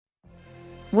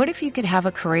What if you could have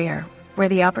a career where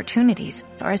the opportunities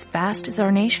are as vast as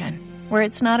our nation, where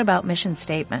it's not about mission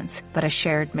statements, but a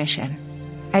shared mission?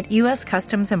 At U.S.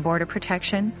 Customs and Border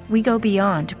Protection, we go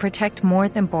beyond to protect more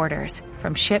than borders,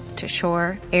 from ship to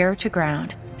shore, air to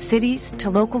ground, cities to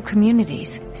local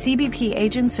communities. CBP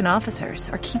agents and officers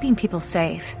are keeping people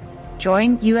safe.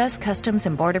 Join U.S. Customs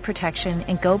and Border Protection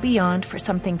and go beyond for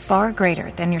something far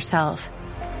greater than yourself.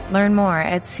 Learn more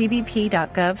at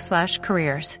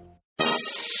cbp.gov/careers.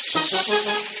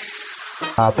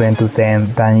 Happen to them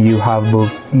that you have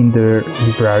books in the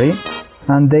library,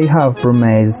 and they have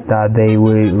promised that they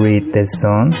will read the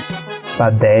soon.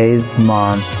 But days,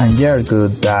 months, and years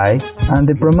could die, and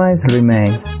the promise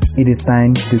remains. It is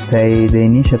time to take the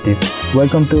initiative.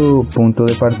 Welcome to Punto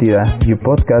de Partida, your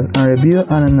podcast and review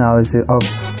and analysis of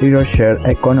literature,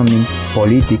 economic,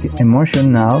 political,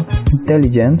 emotional,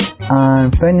 intelligence,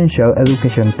 and financial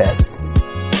education tests.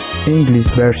 English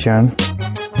version.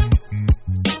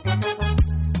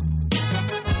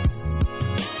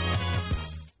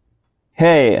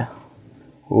 Hey,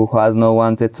 who has not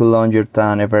wanted to longer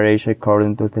than average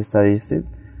according to the statistics?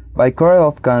 By cure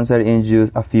of cancer in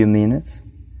just a few minutes?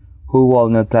 Who will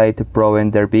not try to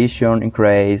prevent their vision,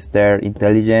 increase their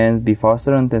intelligence, be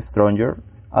faster and stronger?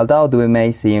 Although we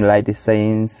may seem like the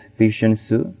science fiction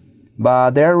zoo,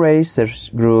 but there are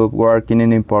research groups working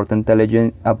in important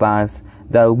intelligence advance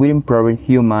that will improve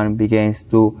human begins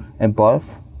to evolve.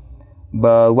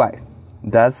 But why?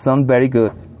 That sounds very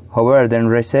good. However, the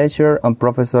researcher and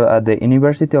professor at the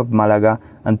University of Malaga,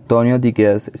 Antonio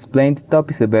Diéguez, explained the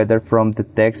topic better from the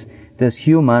text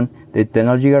Transhumanism, the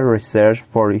Technological Research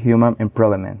for Human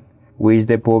Improvement, which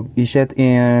they published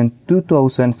in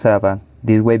 2007.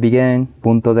 This way began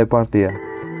Punto de Partida.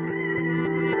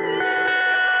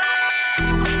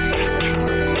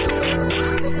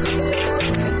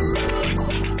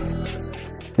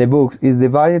 The book is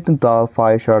divided into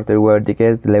 5 chapters where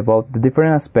Diéguez develops the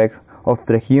different aspects of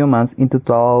transhumans in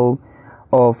total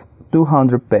of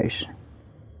 200 pages.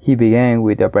 He began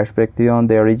with a perspective on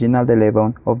the original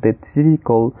development of the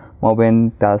physical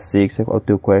movement task 6 of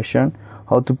the question,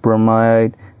 how to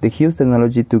promote the huge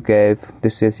technology to give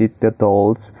the society the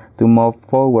tools to move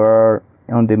forward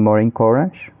on the more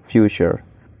encouraged future.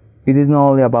 It is not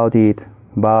only about it,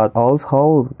 but also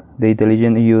how the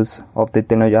intelligent use of the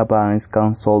technology advance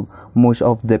can solve much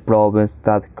of the problems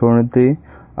that currently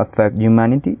affect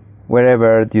humanity,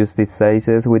 wherever use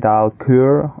diseases without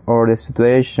cure or the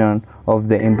situation of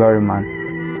the environment.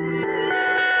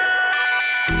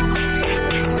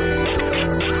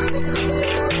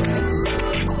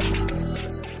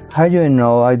 How you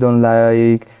know I don't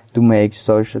like to make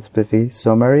such a specific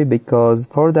summary because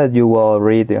for that you will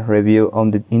read a review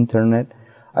on the internet.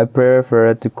 I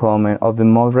prefer to comment on the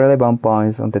most relevant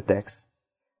points on the text.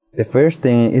 The first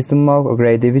thing is to make a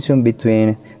great division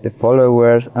between the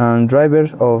followers and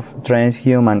drivers of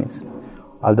transhumanism.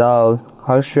 Although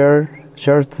have shared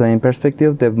same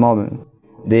perspective of the movement,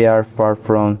 they are far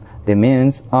from the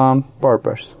means and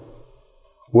purpose.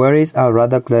 Whereas a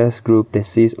radicalist group that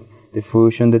sees the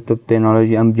fusion of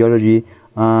technology and biology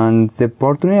and the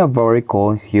opportunity of very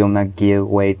called human give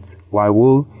weight what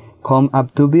will come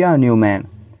up to be a new man.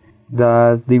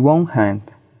 That's the one hand.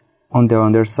 On the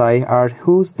other side are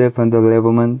who defend the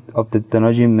development of the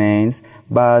technology means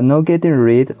but not getting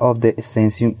rid of the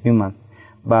essence human.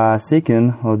 But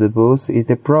second of the books is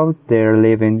the proof their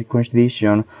living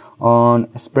condition on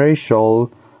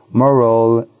spiritual,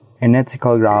 moral, and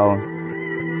ethical ground.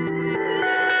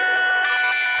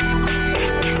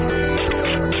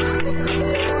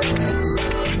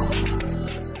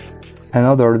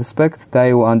 Another aspect that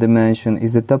I want to mention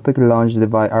is the topic launched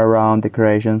by around the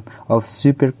creation of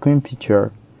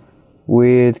supercomputer,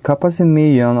 with capacity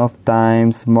millions of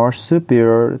times more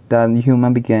superior than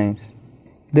human beings.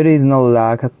 There is no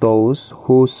lack of those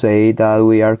who say that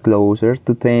we are closer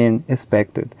to the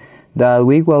expected, that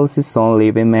we will see some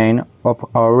living men of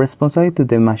our responsibility to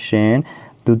the machine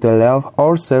to develop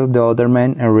ourselves the other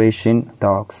men enriching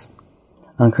dogs.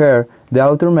 And here, the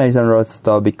author makes a road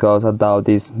stop because I doubt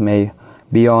this may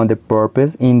beyond the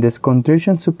purpose in this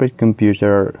construction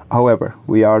supercomputer. However,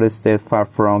 we are still far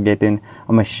from getting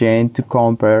a machine to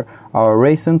compare our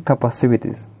reason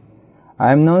capacities.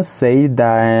 I am not saying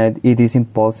that it is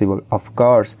impossible, of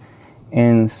course,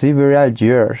 in several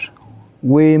years.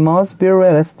 We must be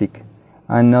realistic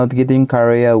and not getting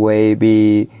carried away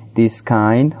by this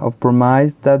kind of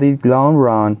promise that in the long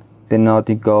run the not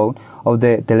goal of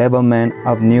the development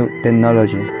of new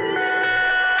technology.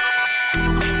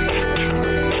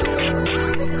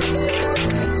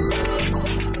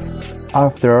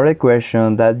 After the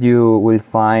question that you will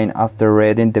find after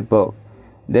reading the book,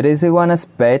 There is one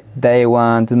aspect that I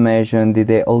want to mention that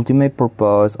the ultimate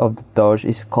purpose of the touch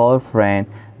is called friend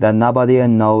that nobody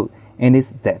knows and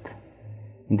is death.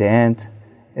 In the end,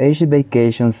 each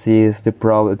vacation sees the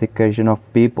provocation of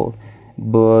people,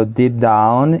 but deep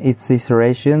down its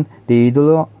inspiration the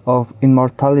idol of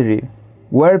immortality,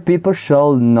 where people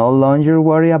shall no longer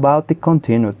worry about the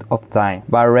continuity of time,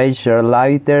 but rather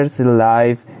live their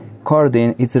life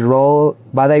according its role.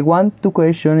 But I want to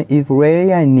question if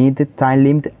really I need the time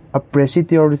limit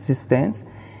appreciate or resistance.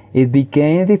 It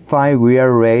became defined we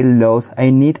are really lost.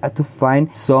 I need to find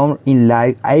some in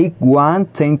life. I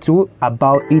want to think too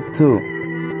about it too.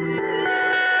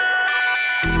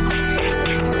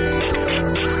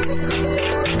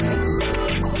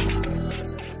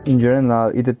 In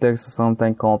general, it takes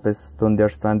sometimes complex to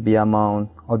understand the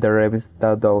amount of the reviews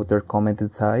that the author commented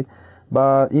inside,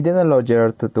 but it is a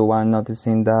logic to one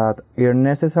noticing that the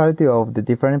necessity of the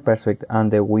different perspectives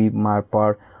and the we my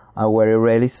part are very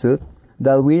rarely suit,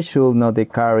 that we should not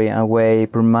carry away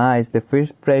premise the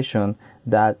first impression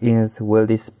that is will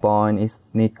this point is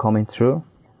not coming true.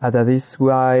 And that is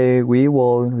why we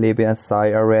will leave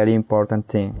aside a really important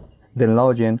thing, the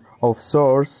logic of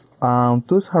source and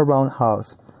to around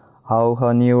us. How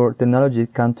a new technology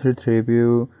can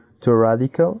contribute to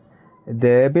radical,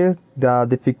 the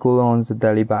difficult on the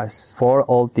daily basis. For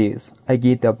all this, I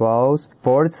give about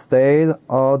 4 states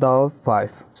out of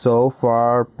 5. So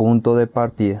far, punto de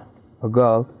partida. A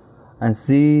go, and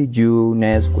see you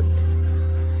next week.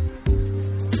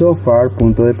 So far,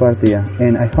 punto de partida,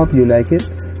 and I hope you like it.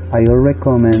 I would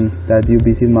recommend that you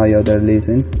visit my other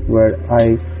listen where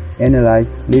I analyze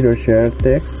literature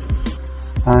texts,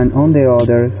 and on the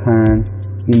other hand,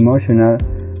 emotional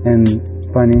and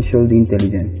financial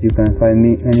intelligence. You can find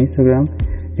me on Instagram,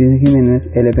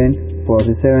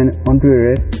 Jimenez1147, on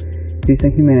Twitter,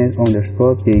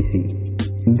 Jimenez_JC.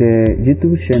 The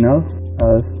YouTube channel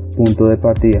as Punto de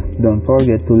Partida. Don't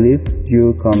forget to leave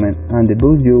your comment and the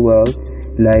books you will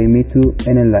like me to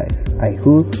analyze. I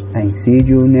hope and see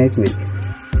you next week.